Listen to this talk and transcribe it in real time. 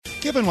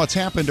Given what's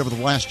happened over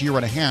the last year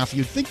and a half,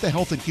 you'd think the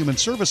Health and Human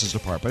Services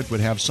Department would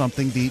have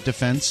something the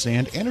Defense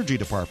and Energy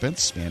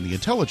Departments and the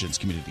intelligence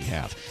community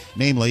have,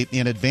 namely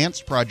an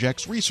Advanced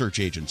Projects Research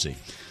Agency.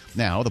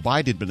 Now, the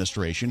Biden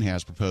administration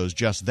has proposed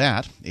just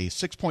that, a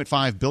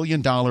 $6.5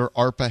 billion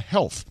ARPA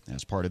Health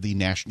as part of the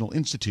National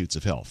Institutes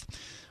of Health.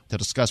 To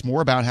discuss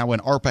more about how an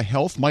ARPA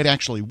Health might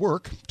actually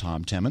work,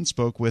 Tom Temin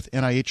spoke with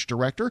NIH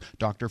Director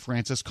Dr.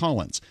 Francis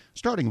Collins,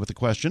 starting with the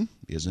question,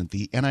 isn't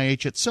the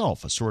NIH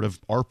itself a sort of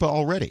ARPA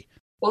already?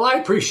 Well, I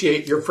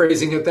appreciate your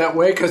phrasing it that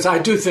way because I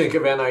do think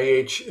of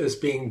NIH as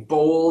being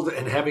bold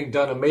and having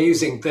done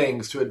amazing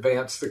things to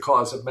advance the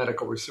cause of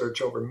medical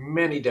research over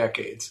many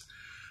decades.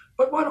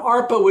 But what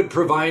ARPA would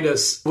provide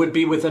us would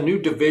be with a new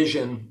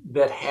division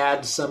that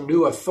had some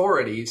new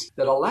authorities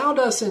that allowed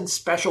us in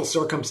special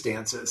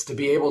circumstances to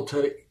be able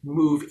to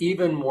move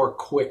even more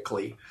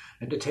quickly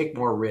and to take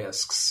more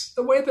risks,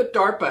 the way that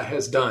DARPA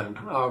has done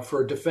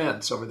for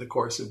defense over the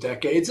course of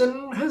decades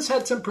and has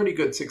had some pretty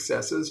good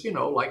successes,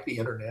 like the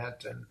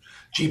internet and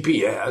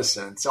GPS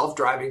and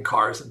self-driving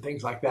cars and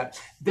things like that.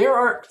 There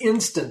are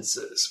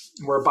instances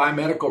where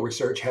biomedical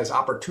research has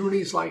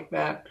opportunities like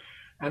that,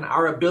 and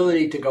our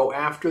ability to go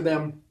after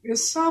them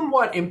is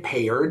somewhat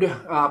impaired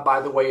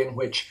by the way in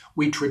which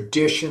we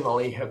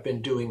traditionally have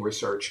been doing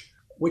research,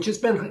 which has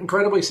been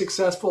incredibly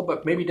successful,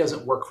 but maybe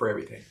doesn't work for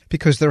everything.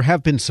 Because there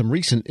have been some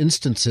recent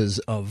instances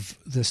of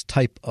this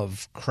type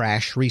of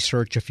crash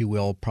research, if you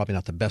will, probably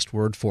not the best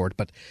word for it,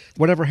 but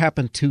whatever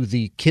happened to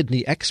the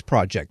Kidney X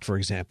project, for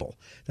example,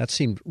 that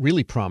seemed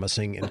really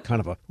promising and kind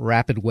of a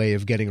rapid way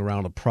of getting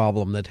around a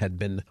problem that had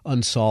been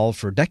unsolved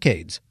for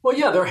decades. Well,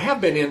 yeah, there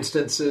have been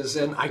instances,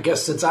 and I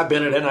guess since I've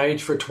been at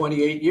NIH for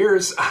 28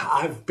 years,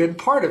 I've been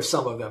part of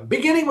some of them,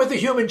 beginning with the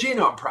Human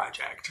Genome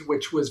Project,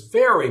 which was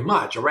very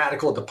much a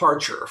radical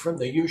departure from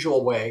the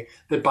usual way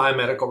that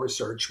biomedical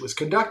research was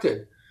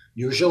conducted.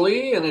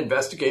 Usually, an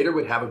investigator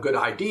would have a good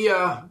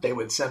idea, they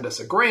would send us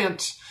a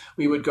grant,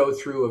 we would go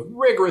through a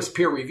rigorous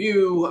peer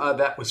review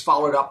that was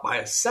followed up by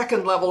a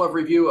second level of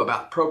review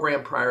about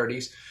program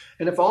priorities,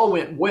 and if all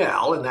went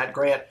well and that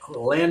grant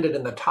landed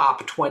in the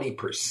top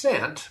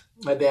 20%,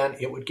 then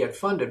it would get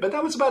funded. But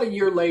that was about a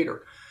year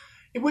later.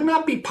 It would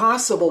not be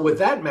possible with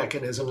that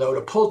mechanism, though,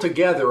 to pull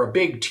together a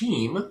big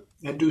team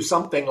and do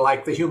something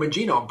like the Human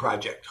Genome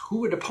Project. Who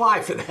would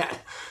apply for that?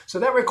 So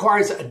that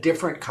requires a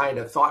different kind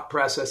of thought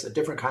process, a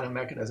different kind of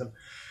mechanism.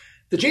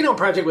 The Genome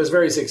Project was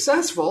very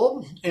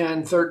successful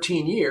in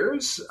 13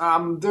 years.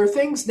 There are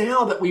things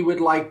now that we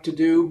would like to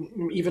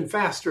do even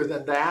faster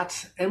than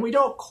that, and we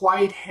don't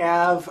quite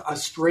have a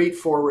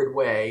straightforward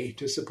way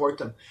to support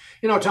them.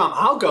 Tom,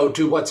 I'll go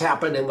to what's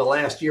happened in the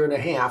last year and a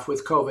half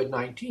with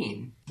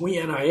COVID-19. We,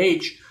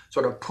 NIH,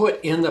 sort of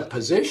put in the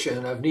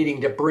position of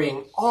needing to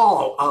bring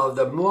all of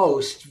the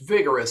most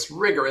vigorous,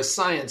 rigorous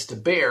science to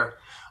bear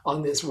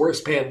on this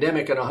worst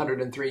pandemic in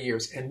 103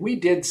 years. And we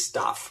did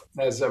stuff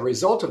as a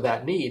result of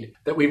that need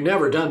that we've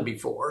never done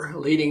before,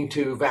 leading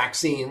to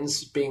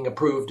vaccines being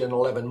approved in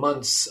 11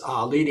 months,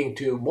 leading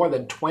to more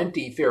than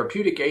 20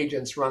 therapeutic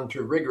agents run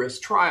through rigorous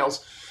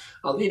trials,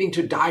 leading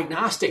to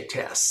diagnostic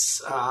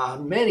tests,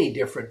 many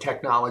different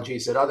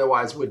technologies that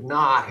otherwise would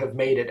not have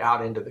made it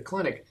out into the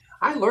clinic.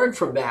 I learned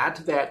from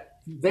that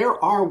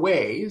there are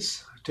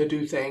ways to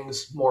do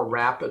things more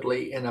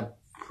rapidly in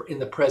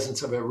the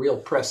presence of a real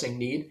pressing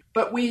need,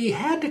 but we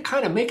had to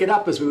kind of make it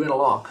up as we went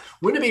along.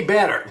 Wouldn't it be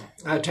better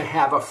to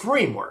have a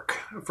framework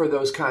for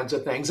those kinds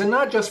of things, and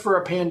not just for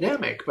a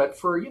pandemic, but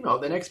for,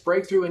 the next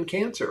breakthrough in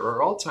cancer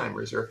or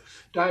Alzheimer's or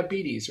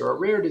diabetes or a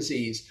rare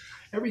disease,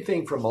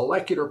 everything from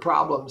molecular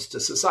problems to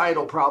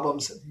societal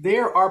problems.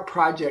 There are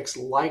projects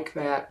like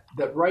that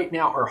right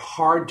now are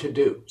hard to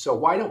do. So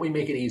why don't we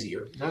make it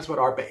easier? And that's what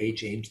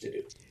ARPA-H aims to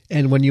do.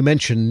 And when you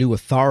mention new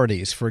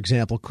authorities, for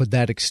example, could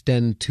that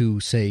extend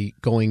to, say,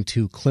 going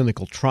to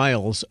clinical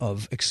trials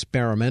of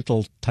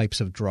experimental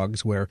types of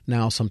drugs where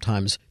now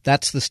sometimes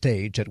that's the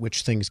stage at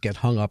which things get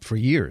hung up for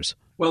years?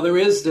 Well, there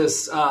is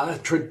this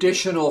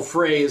traditional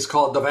phrase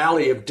called the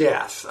Valley of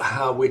Death,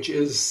 which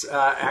is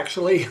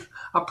actually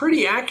a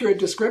pretty accurate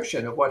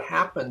description of what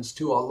happens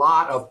to a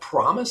lot of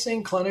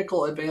promising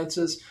clinical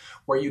advances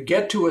where you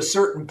get to a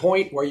certain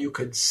point where you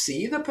could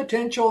see the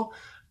potential,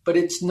 but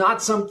it's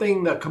not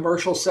something the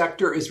commercial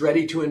sector is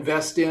ready to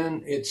invest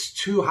in. It's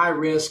too high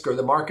risk or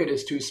the market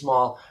is too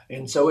small.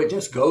 And so it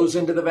just goes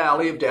into the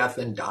valley of death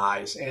and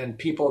dies. And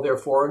people,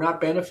 therefore, are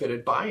not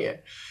benefited by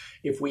it.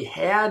 If we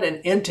had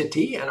an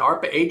entity, and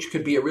ARPA-H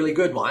could be a really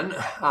good one,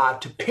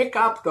 to pick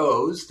up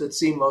those that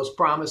seem most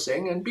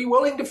promising and be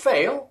willing to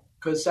fail,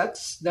 because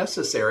that's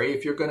necessary.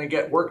 If you're going to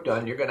get work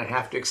done, you're going to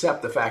have to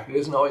accept the fact it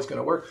isn't always going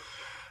to work.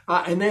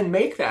 And then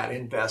make that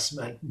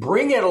investment,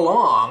 bring it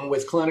along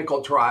with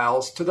clinical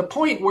trials to the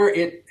point where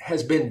it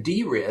has been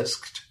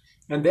de-risked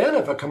And then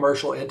if a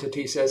commercial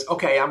entity says,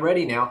 okay, I'm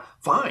ready now,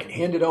 fine,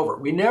 hand it over.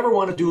 We never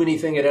want to do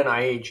anything at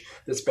NIH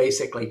that's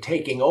basically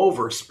taking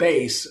over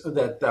space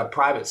that the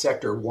private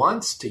sector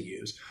wants to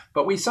use.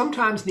 But we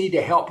sometimes need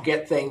to help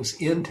get things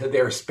into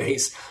their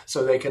space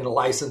so they can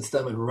license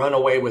them and run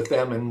away with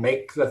them and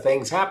make the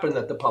things happen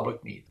that the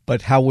public needs.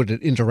 But how would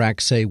it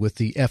interact, say, with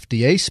the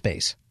FDA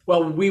space?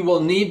 Well, we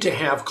will need to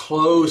have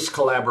close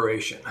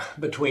collaboration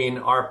between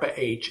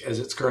ARPA-H, as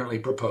it's currently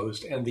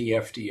proposed, and the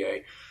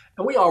FDA.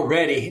 And we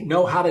already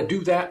know how to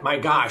do that. My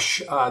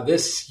gosh,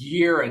 this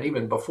year and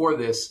even before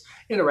this,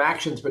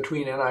 interactions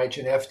between NIH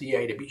and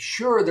FDA, to be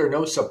sure there are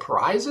no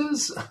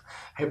surprises,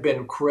 have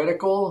been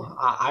critical.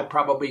 I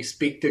probably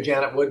speak to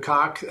Janet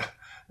Woodcock,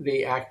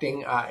 the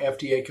acting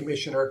FDA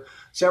commissioner,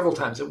 several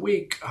times a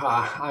week.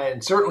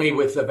 And certainly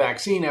with the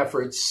vaccine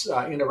efforts,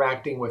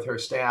 interacting with her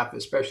staff,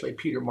 especially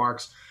Peter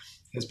Marks,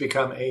 has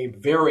become a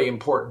very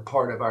important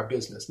part of our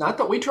business. Not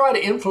that we try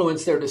to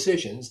influence their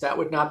decisions, that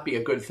would not be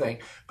a good thing,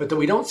 but that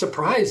we don't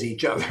surprise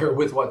each other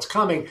with what's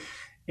coming.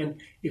 And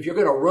if you're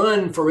going to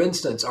run, for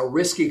instance, a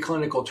risky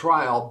clinical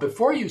trial,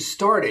 before you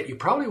start it, you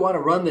probably want to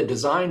run the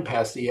design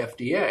past the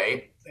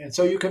FDA. And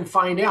so you can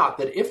find out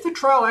that if the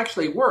trial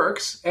actually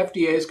works,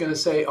 FDA is going to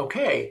say,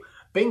 okay,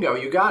 bingo,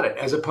 you got it,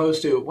 as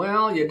opposed to,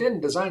 well, you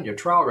didn't design your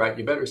trial right,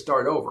 you better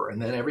start over,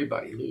 and then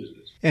everybody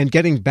loses. And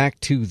getting back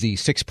to the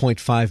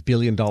 $6.5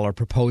 billion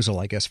proposal,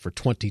 I guess, for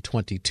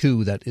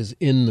 2022 that is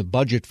in the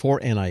budget for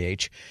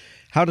NIH,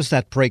 how does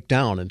that break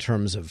down in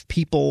terms of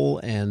people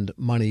and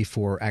money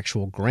for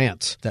actual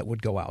grants that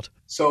would go out?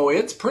 So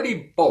it's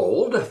pretty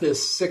bold,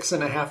 this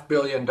 $6.5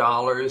 billion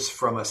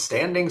from a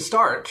standing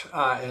start,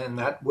 and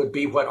that would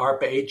be what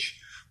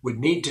ARPA-H would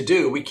need to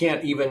do. We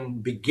can't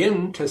even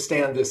begin to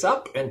stand this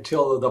up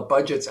until the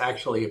budget's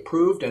actually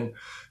approved. And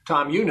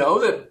Tom, you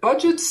know that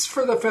budgets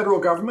for the federal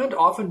government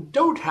often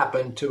don't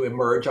happen to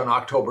emerge on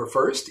October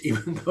 1st,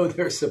 even though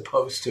they're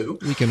supposed to.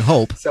 We can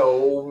hope.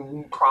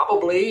 So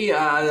probably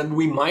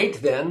we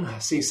might then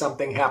see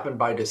something happen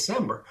by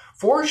December.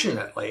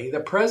 Fortunately,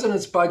 the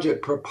president's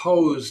budget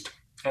proposed,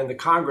 and the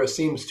Congress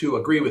seems to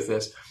agree with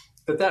this,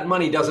 that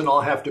money doesn't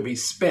all have to be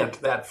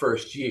spent that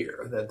first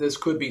year, that this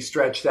could be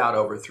stretched out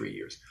over 3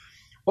 years.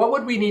 What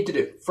would we need to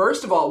do?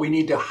 First of all, we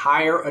need to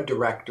hire a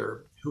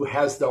director who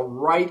has the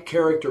right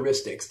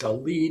characteristics to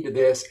lead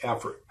this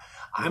effort.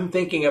 I'm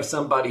thinking of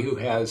somebody who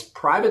has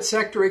private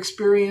sector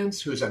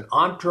experience, who's an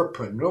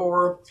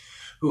entrepreneur,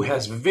 who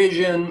has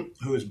vision,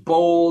 who's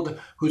bold,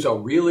 who's a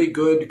really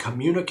good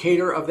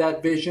communicator of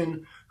that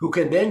vision, who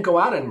can then go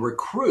out and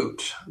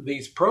recruit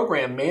these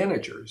program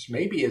managers,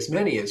 maybe as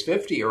many as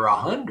 50 or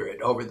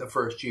 100 over the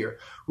first year,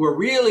 who are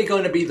really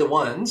going to be the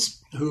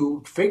ones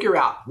who figure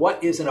out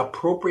what is an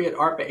appropriate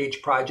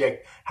ARPA-H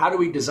project, how do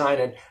we design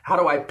it, how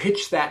do I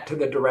pitch that to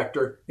the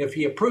director, if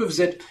he approves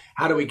it,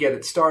 how do we get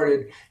it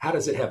started, how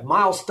does it have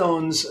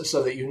milestones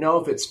so that you know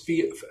if it's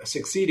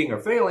succeeding or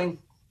failing.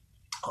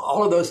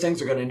 All of those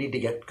things are going to need to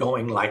get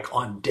going like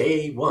on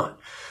day one.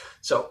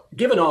 So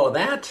given all of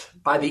that,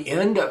 by the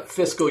end of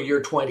fiscal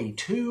year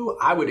 22,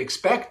 I would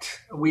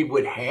expect we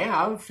would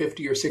have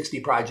 50 or 60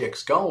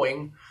 projects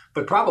going,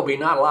 but probably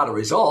not a lot of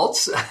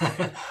results.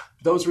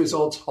 Those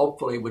results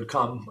hopefully would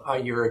come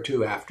a year or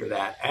two after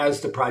that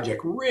as the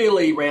project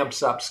really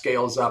ramps up,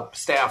 scales up,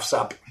 staffs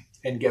up,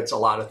 and gets a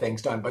lot of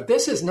things done. But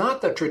this is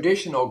not the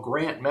traditional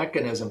grant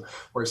mechanism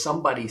where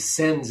somebody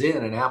sends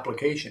in an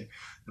application.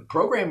 The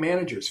program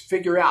managers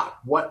figure out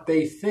what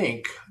they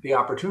think the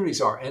opportunities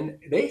are, and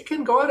they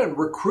can go out and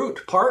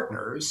recruit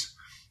partners,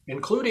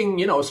 including,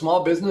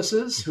 small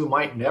businesses who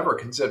might never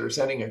consider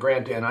sending a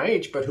grant to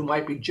NIH, but who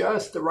might be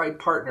just the right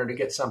partner to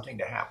get something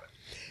to happen.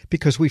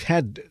 Because we've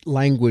had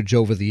language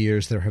over the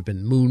years, there have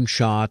been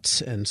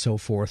moonshots and so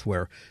forth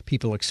where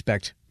people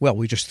expect, well,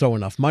 we just throw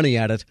enough money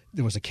at it.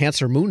 There was a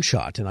cancer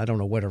moonshot, and I don't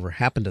know whatever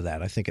happened to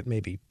that. I think it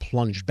maybe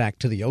plunged back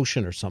to the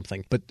ocean or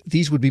something. But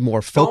these would be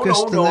more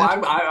focused than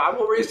that? I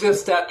will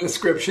resist that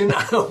description.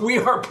 We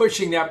are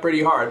pushing that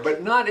pretty hard,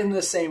 but not in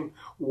the same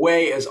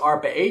way as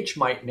ARPA-H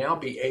might now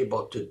be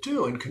able to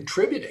do in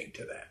contributing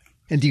to that.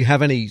 And do you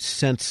have any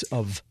sense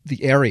of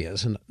the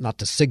areas, and not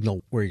to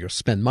signal where you'll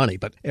spend money,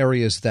 but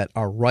areas that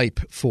are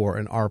ripe for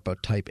an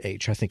ARPA type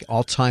H? I think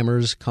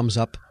Alzheimer's comes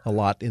up a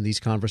lot in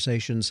these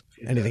conversations.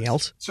 Anything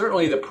else?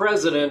 Certainly the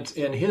president,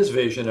 in his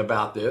vision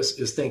about this,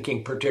 is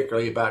thinking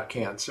particularly about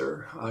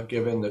cancer,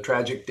 given the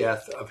tragic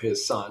death of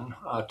his son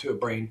to a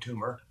brain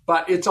tumor.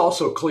 But it's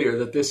also clear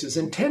that this is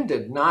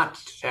intended not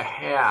to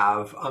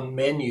have a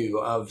menu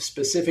of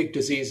specific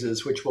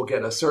diseases which will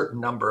get a certain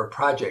number of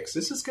projects.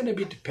 This is going to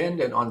be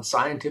dependent on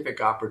scientific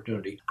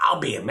opportunity. I'll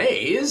be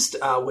amazed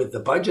with the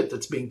budget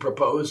that's being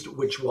proposed,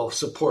 which will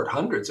support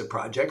hundreds of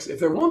projects, if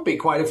there won't be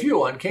quite a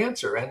few on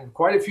cancer and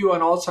quite a few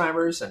on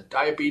Alzheimer's and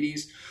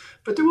diabetes.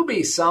 But there will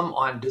be some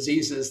on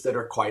diseases that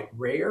are quite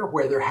rare,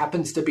 where there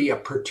happens to be a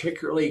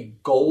particularly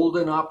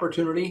golden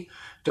opportunity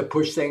to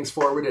push things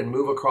forward and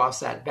move across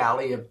that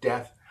valley of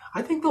death.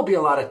 I think there'll be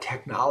a lot of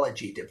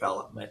technology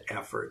development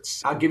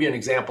efforts. I'll give you an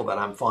example that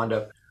I'm fond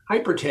of.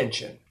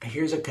 Hypertension.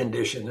 Here's a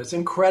condition that's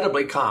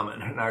incredibly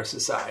common in our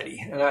society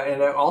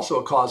and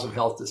also a cause of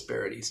health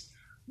disparities.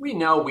 We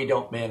know we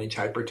don't manage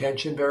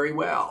hypertension very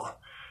well.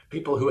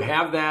 People who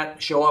have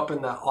that show up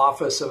in the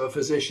office of a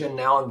physician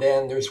now and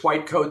then. There's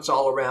white coats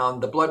all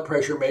around. The blood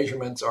pressure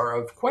measurements are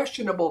of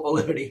questionable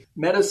validity.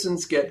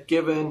 Medicines get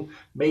given.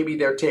 Maybe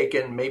they're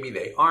taken. Maybe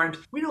they aren't.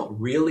 We don't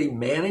really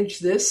manage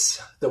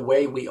this the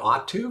way we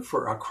ought to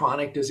for a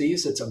chronic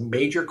disease. It's a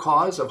major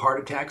cause of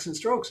heart attacks and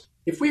strokes.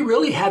 If we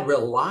really had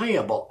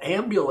reliable,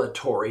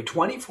 ambulatory,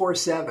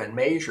 24/7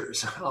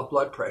 measures of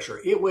blood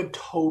pressure, it would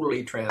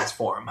totally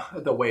transform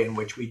the way in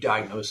which we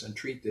diagnose and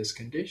treat this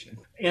condition.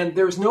 And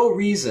there's no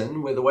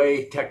reason, with the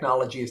way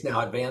technology is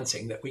now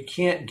advancing, that we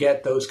can't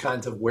get those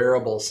kinds of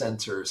wearable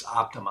sensors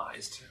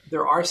optimized.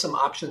 There are some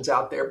options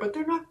out there, but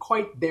they're not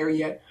quite there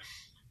yet.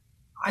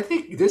 I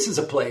think this is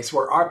a place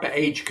where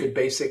ARPA-H could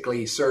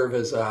basically serve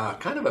as a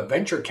kind of a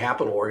venture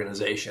capital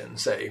organization.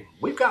 Say,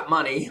 we've got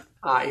money.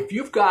 If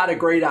you've got a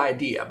great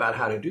idea about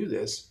how to do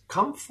this,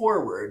 come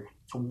forward.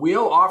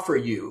 We'll offer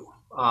you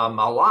a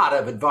lot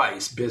of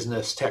advice,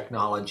 business,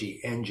 technology,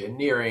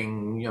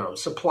 engineering,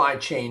 supply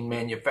chain,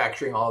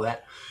 manufacturing, all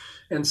that,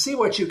 and see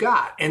what you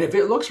got. And if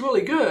it looks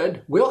really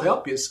good, we'll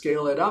help you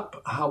scale it up.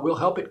 We'll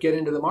help it get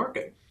into the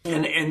market.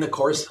 And in the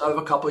course of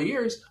a couple of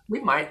years,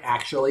 we might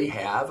actually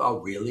have a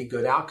really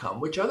good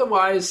outcome, which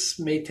otherwise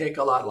may take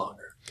a lot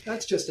longer.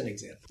 That's just an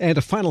example. And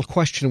a final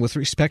question with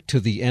respect to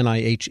the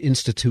NIH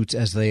institutes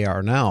as they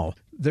are now.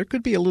 There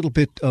could be a little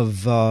bit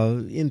of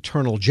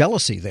internal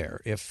jealousy there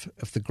if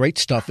the great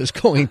stuff is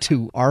going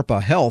to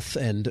ARPA Health,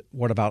 and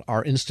what about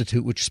our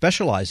institute, which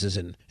specializes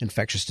in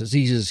infectious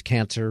diseases,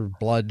 cancer,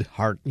 blood,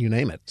 heart, you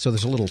name it. So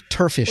there's a little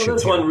turf issue. Well,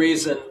 that's here. one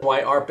reason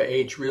why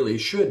ARPA-H really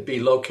should be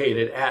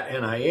located at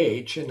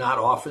NIH and not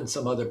off in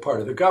some other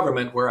part of the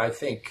government where I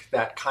think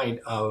that kind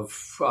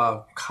of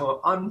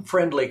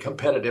unfriendly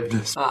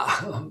competitiveness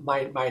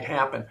might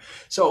happen.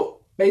 So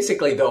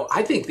basically, though,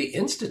 I think the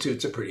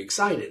institutes are pretty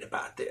excited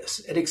about this.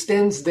 It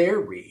extends their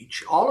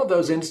reach. All of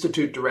those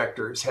institute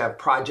directors have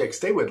projects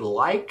they would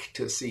like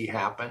to see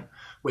happen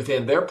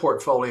within their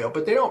portfolio,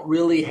 but they don't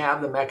really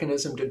have the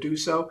mechanism to do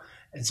so.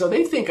 And so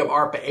they think of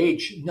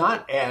ARPA-H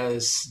not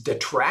as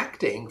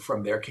detracting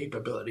from their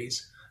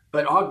capabilities,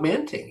 but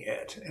augmenting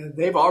it. And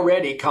they've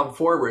already come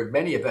forward,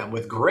 many of them,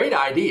 with great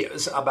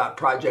ideas about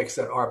projects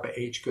that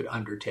ARPA-H could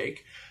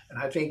undertake. And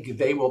I think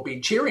they will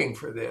be cheering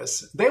for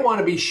this. They want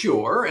to be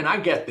sure, and I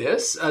get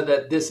this,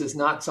 that this is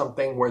not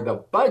something where the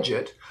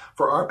budget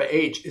for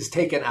ARPA-H is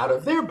taken out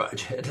of their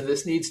budget.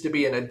 This needs to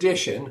be an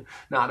addition,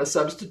 not a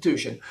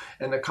substitution.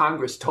 And the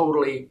Congress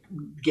totally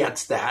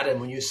gets that.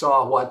 And when you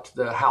saw what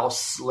the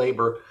House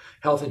Labor,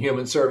 Health and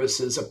Human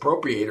Services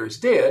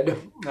appropriators did,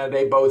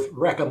 they both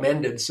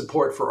recommended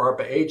support for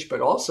ARPA-H,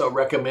 but also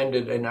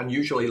recommended an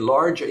unusually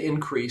large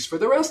increase for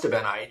the rest of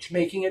NIH,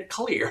 making it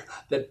clear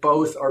that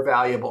both are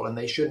valuable and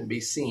they shouldn't be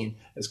seen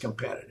as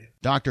competitive.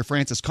 Dr.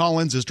 Francis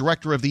Collins is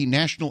director of the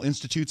National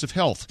Institutes of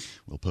Health.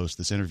 We'll post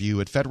this interview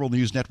at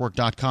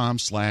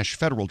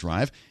federalnewsnetwork.com/Federal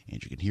Drive,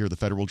 and you can hear the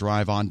Federal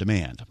Drive on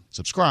demand.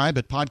 Subscribe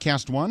at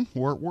Podcast One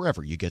or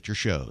wherever you get your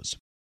shows.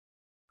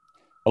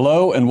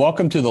 Hello, and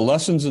welcome to the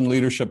Lessons in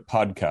Leadership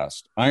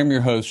podcast. I am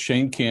your host,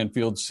 Shane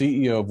Canfield,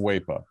 CEO of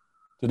WEPA.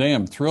 Today,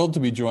 I'm thrilled to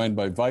be joined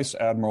by Vice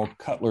Admiral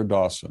Cutler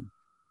Dawson.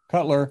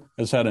 Cutler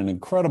has had an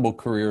incredible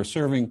career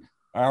serving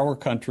our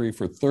country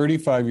for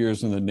 35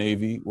 years in the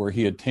Navy, where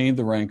he attained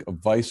the rank of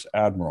Vice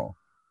Admiral.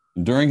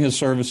 And during his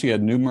service, he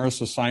had numerous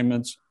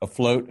assignments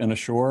afloat and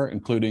ashore,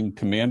 including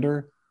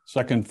Commander,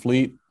 2nd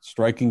Fleet,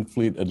 Striking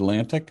Fleet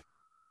Atlantic,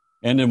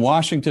 and in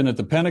Washington at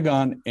the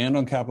Pentagon and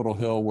on Capitol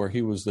Hill, where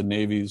he was the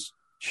Navy's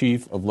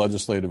Chief of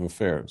Legislative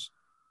Affairs.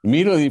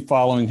 Immediately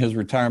following his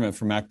retirement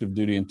from active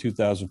duty in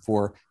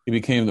 2004, he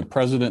became the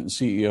president and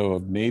CEO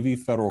of Navy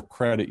Federal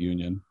Credit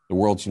Union, the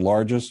world's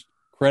largest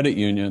credit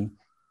union,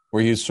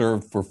 where he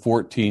served for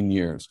 14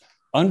 years.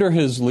 Under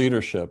his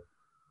leadership,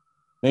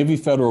 Navy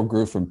Federal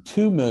grew from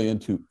 2 million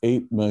to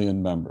 8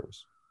 million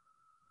members.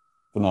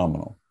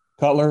 Phenomenal.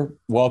 Cutler,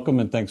 welcome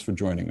and thanks for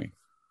joining me.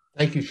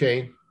 Thank you,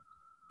 Shane.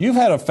 You've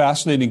had a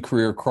fascinating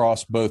career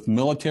across both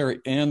military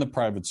and the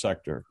private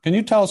sector. Can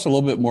you tell us a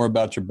little bit more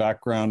about your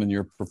background and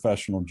your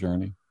professional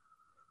journey?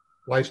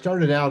 Well, I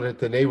started out at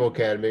the Naval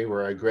Academy,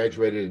 where I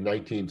graduated in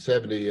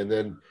 1970, and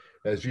then,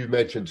 as you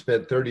mentioned,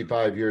 spent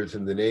 35 years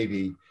in the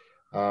Navy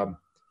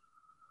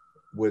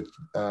with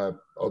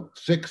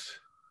 6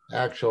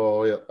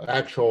 actual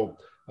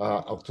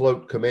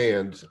afloat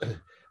commands.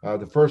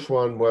 The first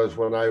one was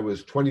when I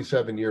was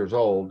 27 years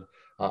old.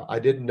 I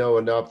didn't know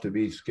enough to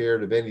be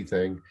scared of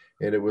anything,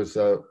 and it was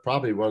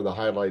probably one of the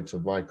highlights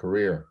of my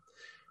career.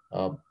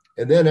 And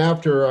then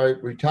after I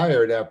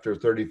retired, after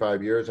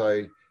 35 years,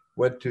 I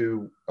went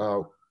to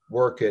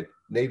work at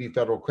Navy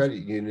Federal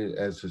Credit Union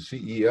as the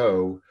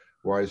CEO,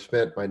 where I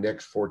spent my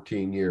next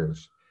 14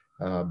 years.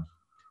 I'm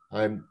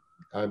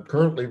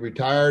currently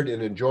retired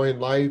and enjoying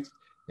life,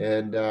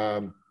 and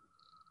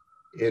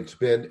it's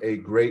been a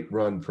great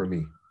run for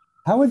me.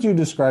 How would you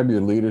describe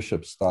your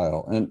leadership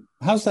style, and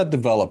how's that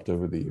developed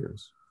over the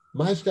years?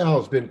 My style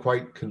has been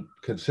quite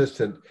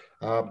consistent.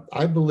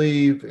 I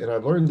believe, and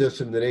I've learned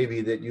this in the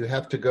Navy, that you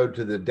have to go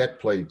to the deck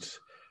plates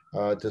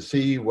to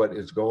see what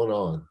is going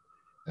on.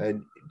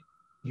 And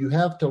you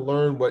have to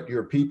learn what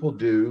your people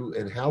do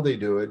and how they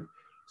do it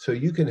so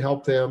you can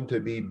help them to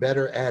be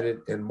better at it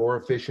and more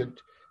efficient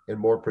and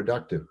more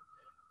productive.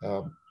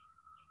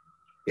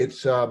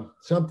 It's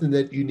something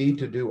that you need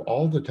to do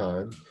all the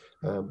time.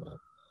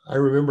 I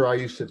remember I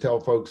used to tell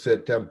folks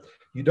that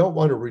you don't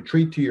want to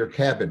retreat to your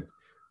cabin.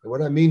 And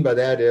what I mean by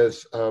that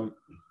is the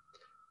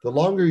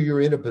longer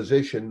you're in a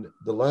position,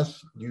 the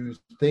less you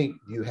think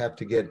you have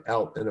to get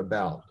out and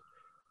about.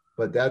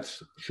 But that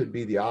should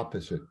be the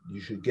opposite. You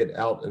should get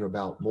out and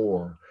about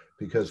more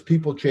because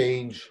people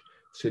change,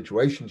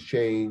 situations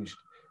change,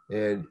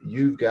 and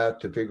you've got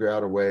to figure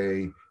out a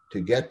way to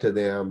get to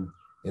them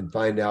and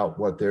find out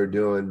what they're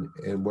doing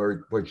and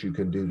what you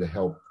can do to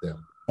help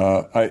them.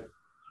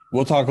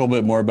 We'll talk a little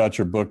bit more about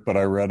your book, but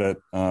I read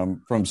it,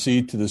 From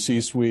Sea to the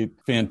C-Suite.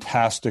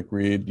 Fantastic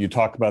read. You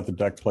talk about the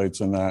deck plates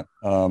in that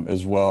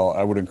as well.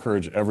 I would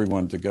encourage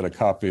everyone to get a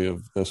copy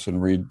of this and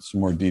read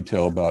some more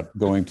detail about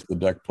going to the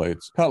deck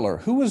plates. Cutler,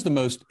 who was the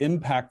most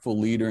impactful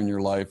leader in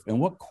your life, and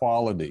what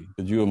quality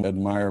did you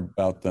admire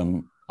about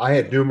them? I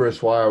had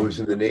numerous while I was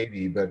in the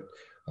Navy, but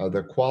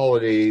the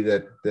quality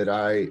that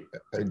I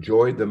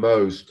enjoyed the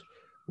most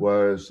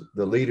was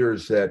the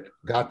leaders that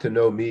got to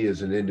know me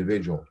as an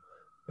individual,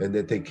 and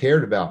that they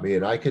cared about me.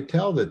 And I could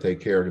tell that they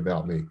cared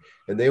about me.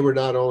 And they were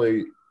not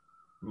only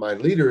my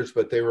leaders,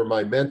 but they were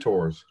my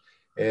mentors.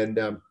 And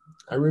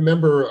I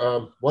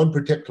remember one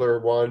particular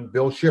one,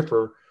 Bill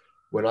Schiffer,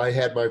 when I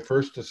had my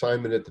first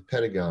assignment at the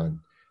Pentagon.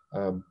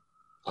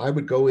 I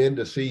would go in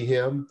to see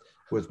him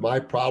with my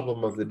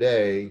problem of the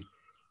day.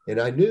 And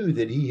I knew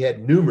that he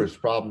had numerous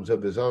problems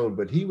of his own,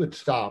 but he would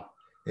stop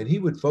and he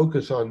would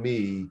focus on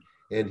me,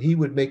 and he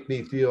would make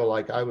me feel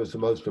like I was the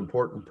most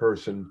important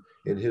person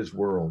in his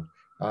world.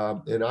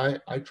 And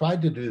I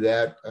tried to do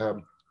that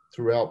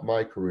throughout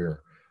my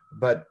career.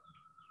 But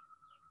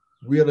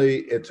really,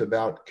 it's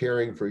about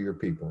caring for your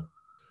people.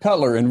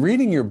 Cutler, in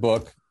reading your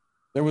book,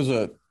 there was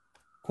a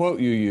quote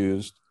you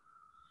used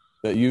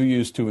that you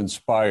used to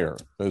inspire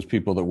those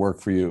people that work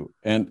for you.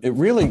 And it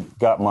really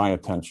got my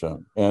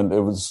attention. And it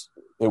was,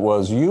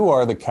 you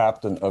are the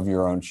captain of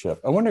your own ship.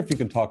 I wonder if you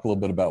can talk a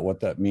little bit about what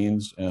that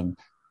means and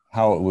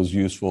how it was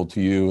useful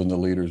to you and the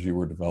leaders you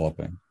were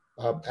developing.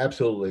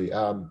 Absolutely.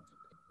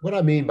 What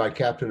I mean by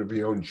captain of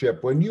your own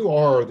ship, when you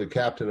are the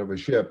captain of a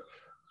ship,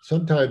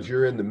 sometimes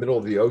you're in the middle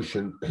of the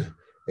ocean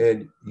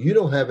and you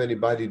don't have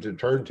anybody to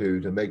turn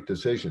to make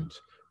decisions.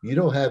 You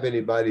don't have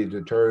anybody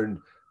to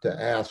turn to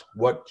ask,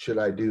 what should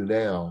I do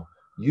now?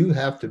 You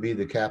have to be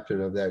the captain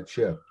of that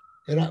ship.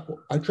 And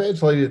I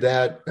translated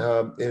that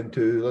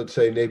into, let's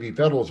say, Navy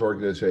Federal's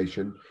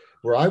organization,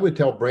 where I would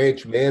tell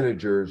branch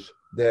managers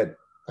that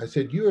I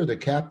said, you are the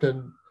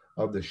captain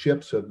of the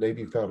ships of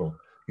Navy Federal.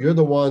 You're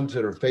the ones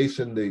that are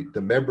facing the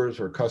members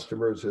or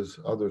customers, as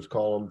others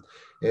call them,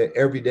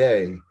 every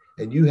day.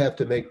 And you have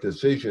to make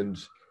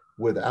decisions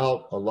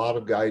without a lot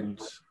of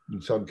guidance in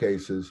some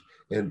cases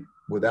and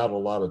without a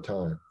lot of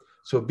time.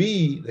 So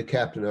be the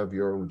captain of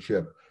your own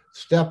ship.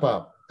 Step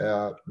up,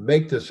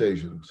 make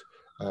decisions,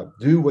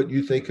 do what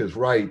you think is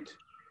right,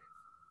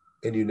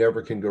 and you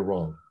never can go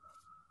wrong.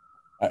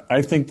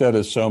 I think that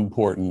is so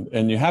important.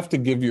 And you have to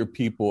give your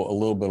people a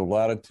little bit of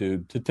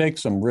latitude to take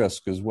some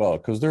risk as well,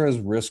 because there is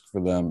risk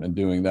for them in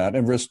doing that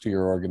and risk to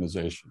your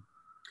organization.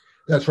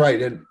 That's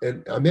right.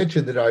 And I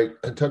mentioned that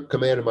I took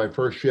command of my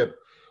first ship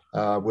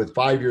with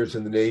 5 years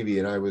in the Navy,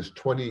 and I was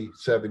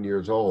 27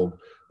 years old.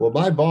 Well,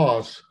 my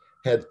boss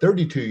had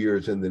 32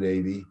 years in the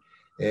Navy,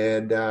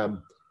 and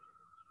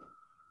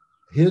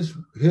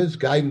his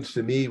guidance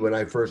to me when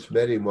I first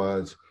met him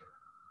was,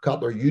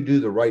 Cutler, you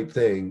do the right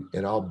thing,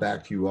 and I'll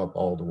back you up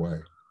all the way.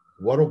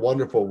 What a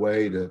wonderful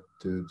way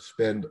to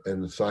spend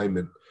an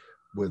assignment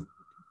with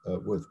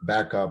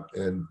backup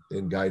and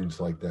guidance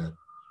like that.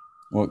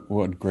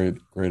 What great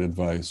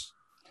advice.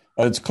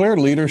 It's clear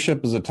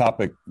leadership is a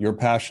topic you're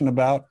passionate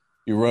about.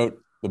 You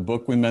wrote the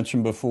book we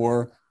mentioned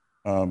before,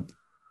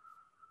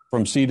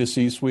 From Sea to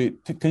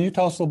C-Suite. Can you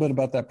tell us a little bit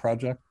about that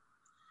project?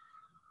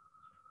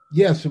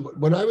 Yes.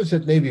 When I was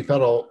at Navy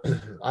Federal,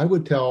 I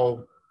would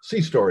tell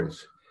sea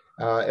stories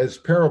as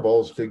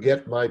parables to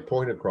get my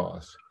point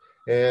across.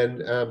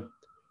 And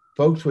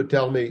folks would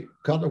tell me,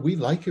 Cutler, we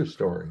like your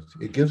stories.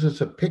 It gives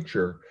us a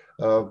picture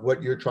of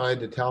what you're trying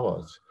to tell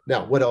us.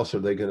 Now, what else are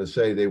they going to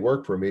say? They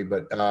work for me,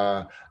 but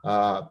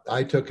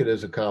I took it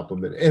as a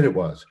compliment, and it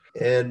was.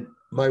 And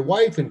my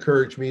wife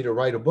encouraged me to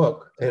write a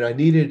book, and I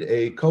needed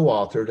a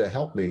co-author to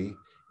help me.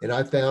 And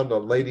I found a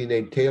lady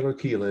named Taylor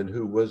Keelan,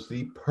 who was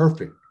the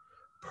perfect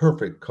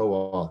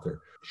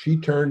co-author. She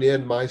turned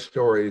in my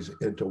stories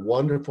into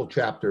wonderful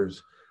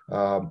chapters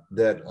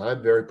that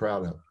I'm very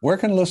proud of. Where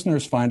can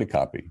listeners find a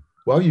copy?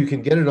 Well, you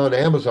can get it on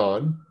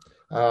Amazon,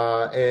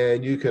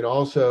 and you can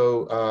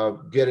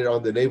also get it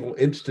on the Naval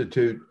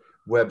Institute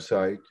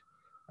website.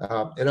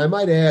 And I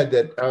might add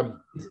that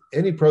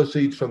any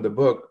proceeds from the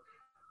book,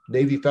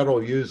 Navy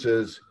Federal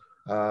uses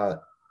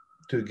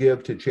to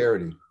give to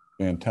charity.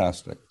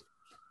 Fantastic.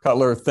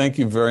 Cutler, thank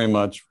you very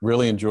much.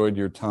 Really enjoyed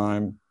your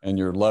time and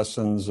your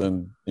lessons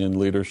in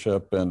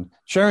leadership and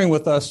sharing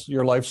with us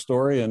your life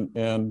story.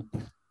 And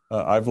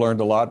I've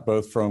learned a lot,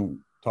 both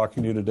from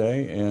talking to you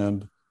today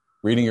and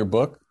reading your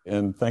book.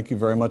 And thank you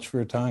very much for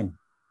your time.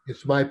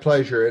 It's my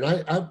pleasure.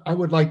 And I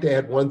would like to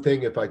add one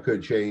thing, if I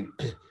could, Shane.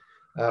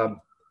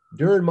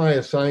 During my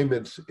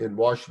assignments in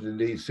Washington,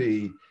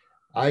 D.C.,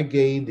 I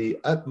gained the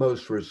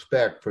utmost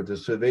respect for the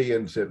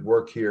civilians that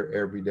work here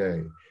every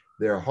day.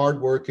 They're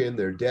hardworking,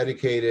 they're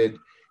dedicated,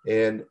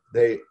 and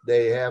they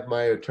have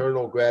my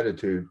eternal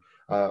gratitude.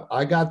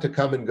 I got to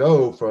come and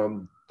go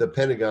from the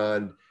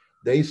Pentagon.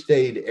 They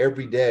stayed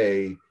every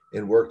day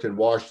and worked in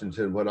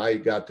Washington when I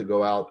got to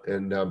go out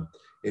and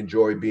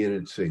enjoy being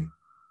at sea.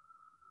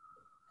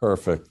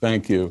 Perfect.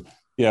 Thank you.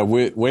 Yeah,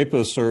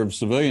 WEPA serves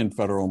civilian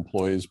federal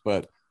employees,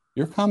 but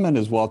your comment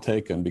is well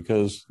taken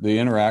because the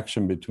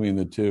interaction between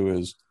the two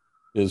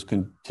is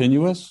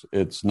continuous,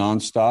 it's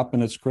nonstop,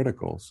 and it's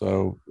critical.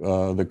 So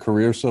the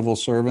career civil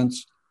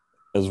servants,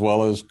 as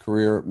well as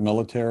career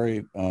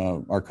military,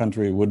 our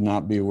country would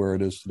not be where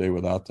it is today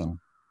without them.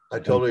 I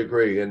totally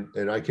agree.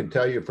 And I can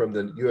tell you from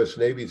the U.S.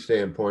 Navy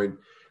standpoint,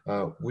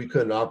 we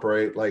couldn't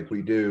operate like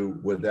we do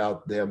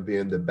without them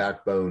being the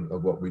backbone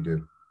of what we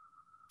do.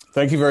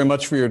 Thank you very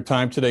much for your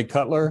time today,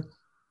 Cutler.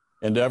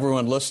 And to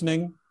everyone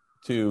listening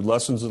to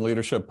Lessons in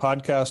Leadership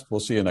podcast, we'll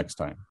see you next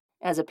time.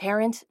 As a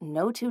parent,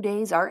 no 2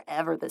 days are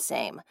ever the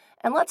same.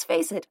 And let's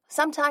face it,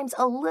 sometimes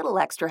a little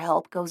extra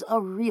help goes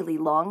a really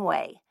long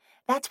way.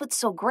 That's what's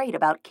so great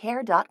about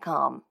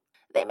Care.com.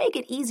 They make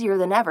it easier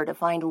than ever to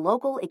find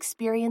local,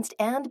 experienced,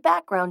 and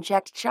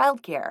background-checked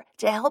childcare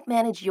to help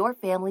manage your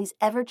family's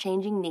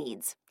ever-changing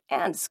needs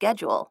and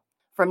schedule.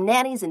 From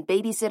nannies and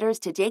babysitters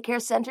to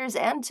daycare centers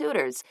and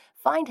tutors,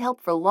 find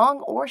help for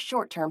long or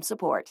short-term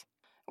support.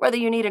 Whether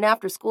you need an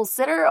after-school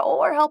sitter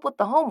or help with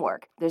the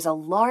homework, there's a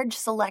large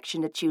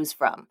selection to choose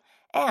from.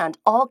 And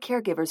all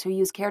caregivers who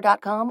use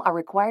Care.com are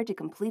required to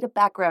complete a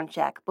background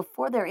check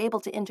before they're able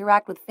to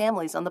interact with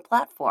families on the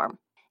platform.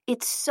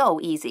 It's so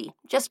easy.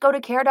 Just go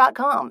to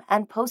Care.com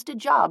and post a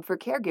job for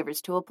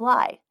caregivers to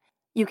apply.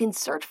 You can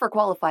search for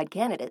qualified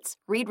candidates,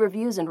 read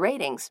reviews and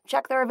ratings,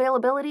 check their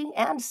availability,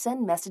 and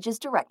send messages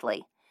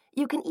directly.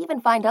 You can even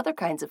find other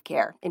kinds of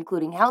care,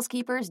 including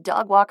housekeepers,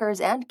 dog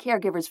walkers, and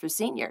caregivers for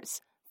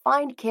seniors.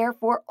 Find care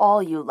for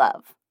all you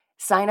love.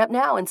 Sign up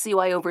now and see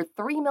why over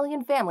 3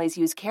 million families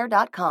use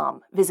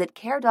Care.com. Visit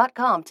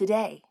Care.com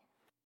today.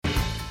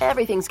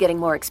 Everything's getting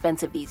more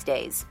expensive these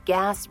days.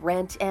 Gas,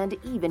 rent, and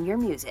even your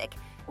music.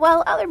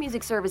 While other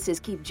music services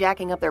keep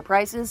jacking up their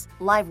prices,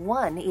 Live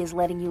One is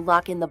letting you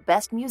lock in the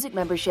best music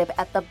membership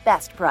at the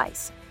best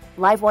price.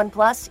 Live One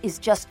Plus is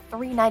just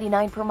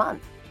 $3.99 per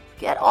month.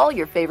 Get all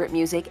your favorite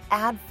music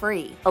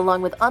ad-free,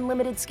 along with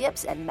unlimited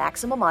skips and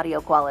maximum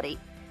audio quality.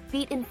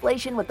 Beat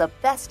inflation with the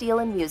best deal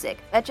in music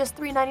at just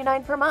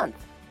 $3.99 per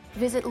month.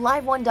 Visit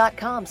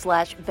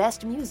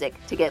liveone.com/bestmusic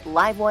to get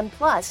Live One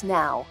Plus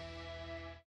now.